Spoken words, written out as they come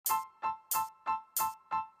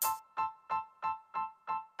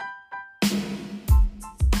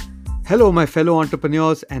Hello, my fellow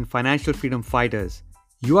entrepreneurs and financial freedom fighters.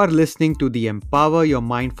 You are listening to the Empower Your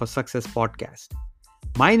Mind for Success podcast.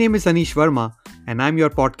 My name is Anish Verma, and I'm your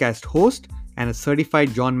podcast host and a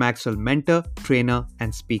certified John Maxwell mentor, trainer,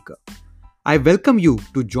 and speaker. I welcome you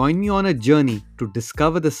to join me on a journey to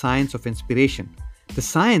discover the science of inspiration, the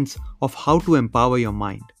science of how to empower your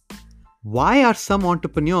mind. Why are some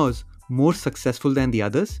entrepreneurs more successful than the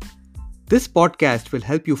others? This podcast will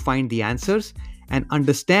help you find the answers and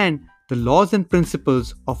understand the laws and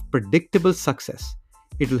principles of predictable success.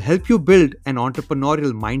 It will help you build an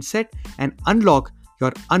entrepreneurial mindset and unlock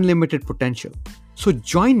your unlimited potential. So,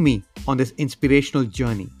 join me on this inspirational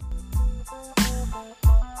journey.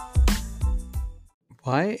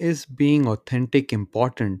 Why is being authentic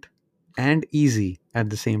important and easy at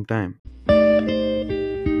the same time?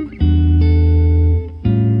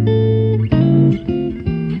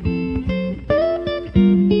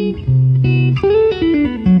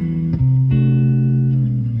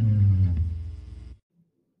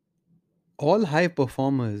 All high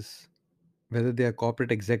performers, whether they are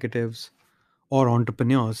corporate executives or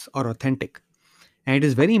entrepreneurs, are authentic. And it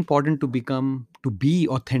is very important to be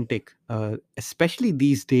authentic, especially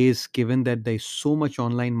these days, given that there's so much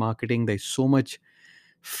online marketing, there's so much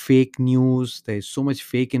fake news, there's so much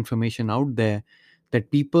fake information out there that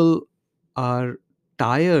people are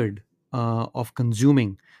tired of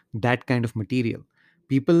consuming that kind of material.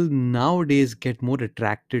 People nowadays get more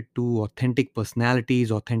attracted to authentic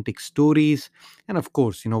personalities, authentic stories. And of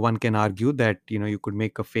course, one can argue that, you could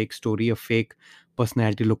make a fake story, a fake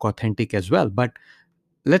personality look authentic as well. But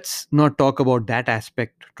let's not talk about that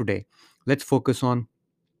aspect today. Let's focus on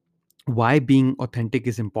why being authentic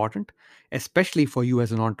is important, especially for you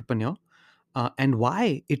as an entrepreneur, and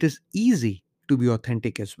why it is easy to be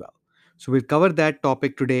authentic as well. So we'll cover that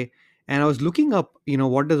topic today. And I was looking up,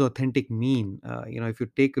 what does authentic mean? If you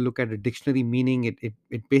take a look at a dictionary meaning,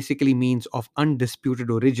 it basically means of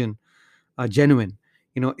undisputed origin, genuine.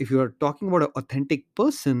 If you are talking about an authentic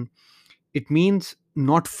person, it means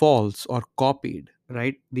not false or copied,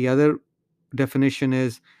 right? The other definition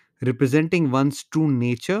is representing one's true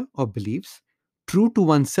nature or beliefs, true to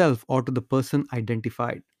oneself or to the person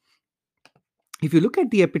identified. If you look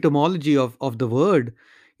at the etymology of the word,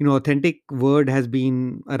 authentic word has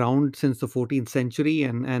been around since the 14th century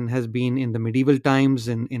and has been in the medieval times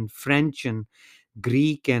in French and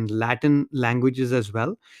Greek and Latin languages as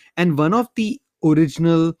well. And one of the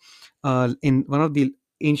original, in one of the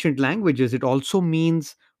ancient languages, it also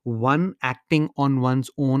means one acting on one's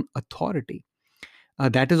own authority.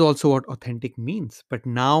 That is also what authentic means. But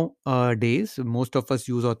nowadays, most of us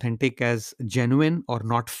use authentic as genuine or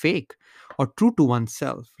not fake or true to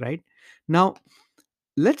oneself, right? Now,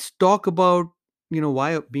 let's talk about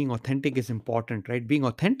why being authentic is important, right? Being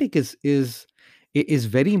authentic is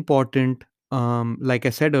very important. Like I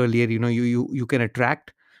said earlier, you can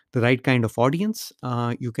attract the right kind of audience,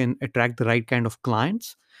 you can attract the right kind of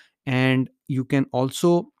clients, and you can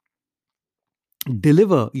also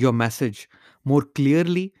deliver your message more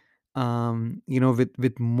clearly,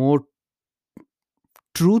 with more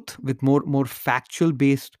truth, with more factual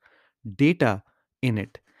based data in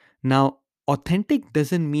it. Now, authentic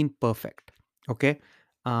doesn't mean perfect. Okay.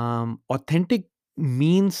 Authentic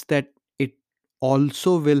means that it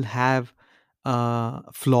also will have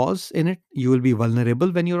flaws in it. You will be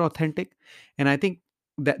vulnerable when you're authentic. And I think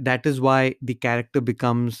that is why the character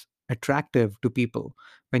becomes attractive to people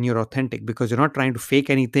when you're authentic, because you're not trying to fake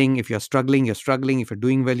anything. If you're struggling, you're struggling. If you're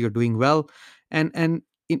doing well, you're doing well. And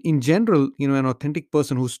in general, an authentic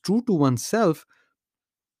person who's true to oneself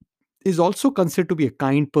is also considered to be a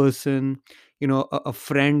kind person, a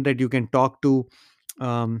friend that you can talk to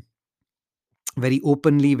um, very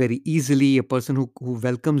openly, very easily, a person who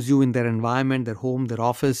welcomes you in their environment, their home, their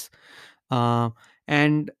office, uh,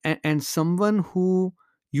 and someone who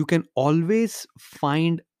you can always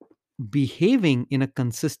find behaving in a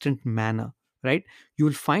consistent manner, right? You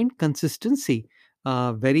will find consistency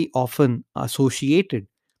very often associated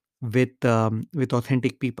with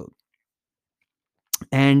authentic people.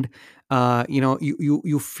 And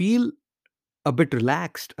you feel a bit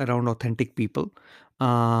relaxed around authentic people,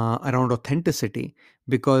 around authenticity,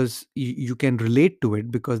 because you can relate to it,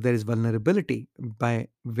 because there is vulnerability by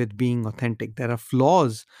with being authentic. There are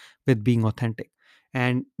flaws with being authentic,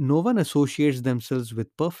 and no one associates themselves with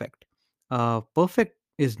perfect. Perfect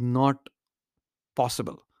is not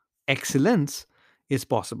possible. Excellence is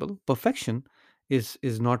possible. Perfection is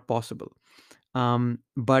not possible.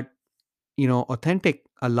 But authentic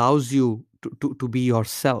allows you to be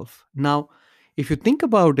yourself. Now, if you think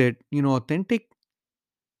about it, authentic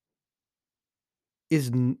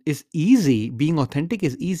is easy. Being authentic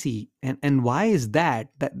is easy. And why is that?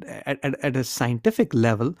 That at a scientific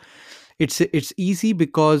level, it's easy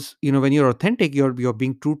because, when you're authentic, you're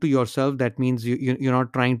being true to yourself. That means you're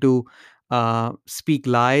not trying to speak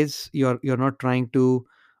lies. You're not trying to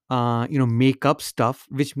make up stuff,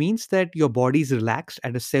 which means that your body is relaxed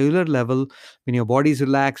at a cellular level. When your body is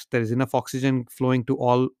relaxed, there is enough oxygen flowing to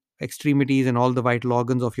all extremities and all the vital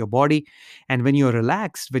organs of your body. And when you're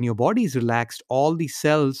relaxed, when your body is relaxed, all the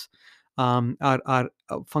cells are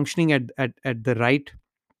functioning at the right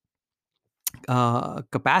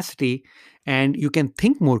capacity, and you can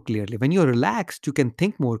think more clearly. When you're relaxed, you can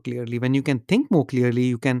think more clearly. When you can think more clearly,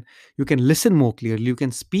 you can listen more clearly, you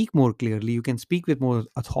can speak more clearly, you can speak with more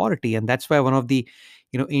authority. And that's why one of the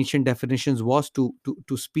ancient definitions was to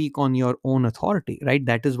speak on your own authority, right?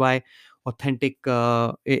 That is why authentic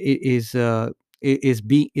is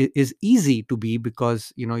easy to be,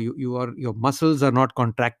 because your muscles are not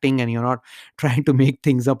contracting, and you're not trying to make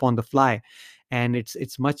things up on the fly. And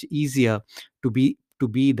it's much easier to be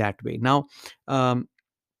that way now. um,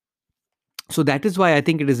 so that is why I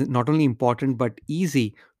think it is not only important but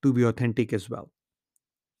easy to be authentic as well.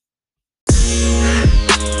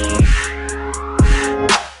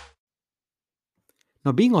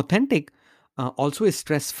 Now, being authentic also is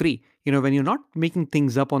stress free. When you're not making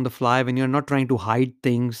things up on the fly, when you're not trying to hide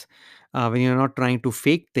things, when you're not trying to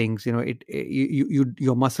fake things,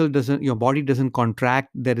 your muscle doesn't, your body doesn't contract.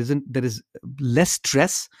 There is less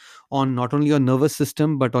stress on not only your nervous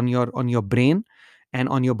system but on your brain and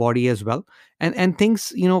on your body as well. And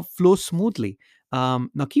things flow smoothly.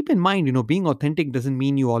 Now, keep in mind, being authentic doesn't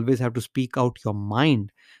mean you always have to speak out your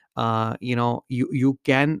mind. You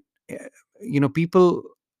can people,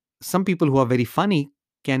 some people who are very funny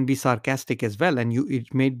can be sarcastic as well, and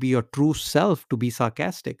it may be your true self to be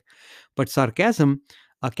sarcastic. But sarcasm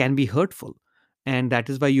can be hurtful, and that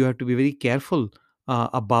is why you have to be very careful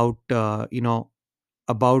about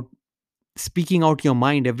speaking out your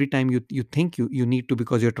mind every time you think you need to,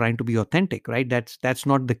 because you're trying to be authentic, right? That's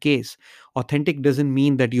not the case. Authentic doesn't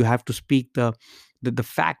mean that you have to speak the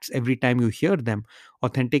facts every time you hear them.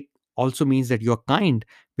 Authentic also means that you're kind,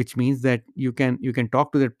 which means that you can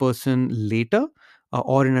talk to that person later,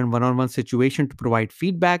 or in a one-on-one situation to provide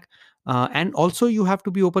feedback. And also you have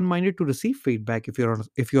to be open minded to receive feedback if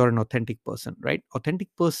you're an authentic person, right? Authentic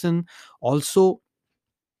person also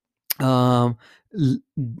um, l-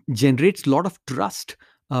 generates a lot of trust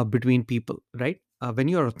between people, right? When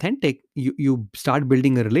you're authentic, you start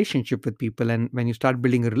building a relationship with people, and when you start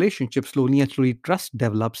building a relationship, slowly and slowly trust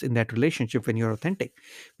develops in that relationship. When you're authentic,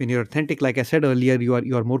 like I said earlier, you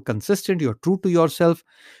are more consistent, you're true to yourself,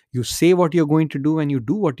 you say what you're going to do, and you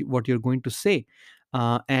do what you're going to say.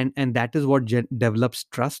 And that is what develops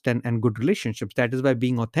trust and good relationships. That is why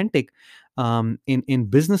being authentic in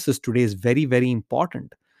businesses today is very, very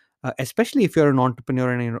important. Especially if you're an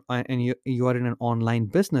entrepreneur and you are in an online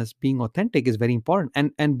business. Being authentic is very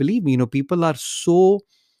important. And believe me, people are so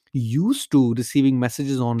used to receiving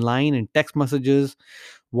messages online and text messages,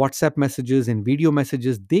 WhatsApp messages and video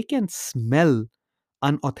messages. They can smell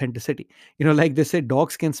unauthenticity. Like they say,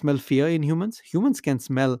 dogs can smell fear in humans, humans can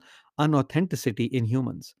smell unauthenticity in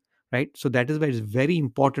humans, right? So that is why it's very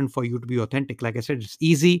important for you to be authentic. Like I said, it's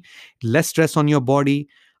easy, less stress on your body.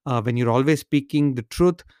 When you're always speaking the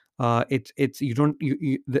truth, it's you don't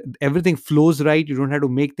everything flows right. You don't have to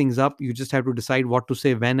make things up, you just have to decide what to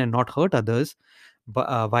say when and not hurt others.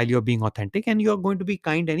 But while you're being authentic, and you're going to be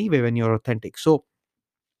kind anyway when you're authentic. So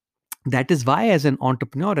that is why, as an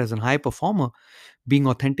entrepreneur, as a high performer, being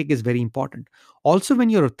authentic is very important. Also, when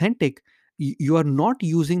you're authentic, you are not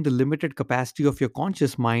using the limited capacity of your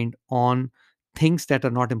conscious mind on things that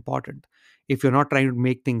are not important. If you're not trying to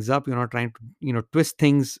make things up, you're not trying to twist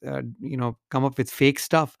things, come up with fake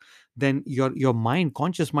stuff, then your mind,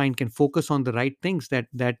 conscious mind, can focus on the right things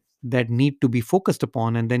that need to be focused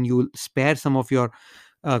upon, and then you will spare some of your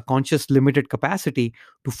conscious limited capacity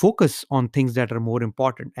to focus on things that are more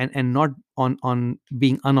important, and not on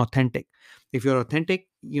being unauthentic. If you're authentic,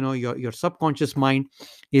 your subconscious mind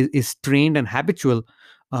is trained and habitual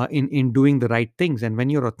in doing the right things. And when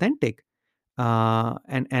you're authentic,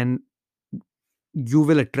 and you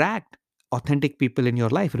will attract authentic people in your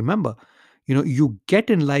life. Remember, you get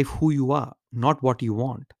in life who you are, not what you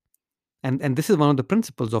want. And this is one of the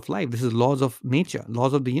principles of life. This is laws of nature,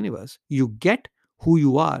 laws of the universe. You get who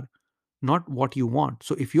you are, not what you want.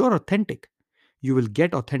 So if you're authentic, you will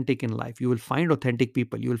get authentic in life. You will find authentic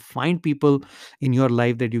people. You will find people in your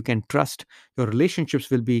life that you can trust. Your relationships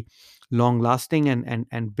will be long lasting,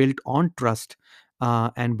 and built on trust,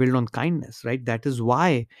 and built on kindness, right? That is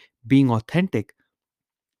why being authentic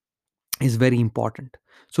is very important.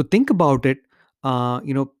 So think about it.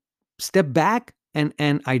 You know, step back and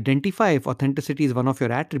identify if authenticity is one of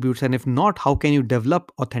your attributes, and if not, how can you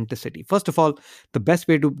develop authenticity? First of all, the best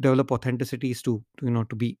way to develop authenticity is to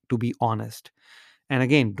be honest. And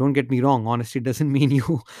again, don't get me wrong, honesty doesn't mean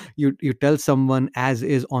you tell someone as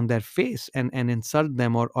is on their face and insult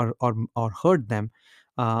them or hurt them.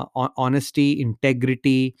 Honesty,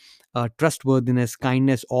 integrity, trustworthiness,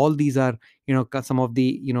 kindness, all these are some of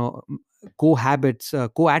the co-habits,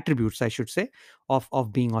 co-attributes, I should say,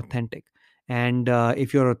 of being authentic. And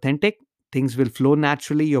if you're authentic, things will flow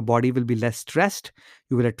naturally, your body will be less stressed,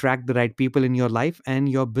 you will attract the right people in your life, and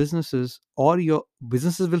your businesses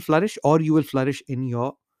will flourish, or you will flourish in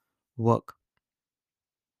your work.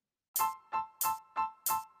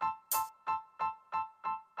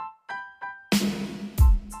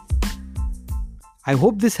 I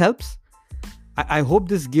hope this helps. I hope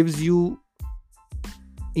this gives you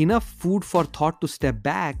enough food for thought to step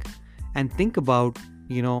back and think about,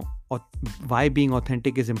 why being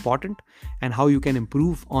authentic is important, and how you can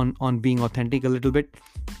improve on being authentic a little bit.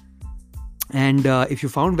 And if you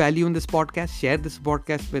found value in this podcast, share this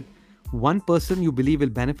podcast with one person you believe will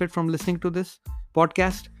benefit from listening to this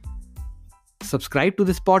podcast. Subscribe to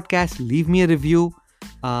this podcast, leave me a review.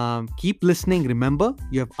 Keep listening. Remember,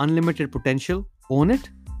 you have unlimited potential. Own it.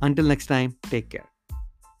 Until next time, take care.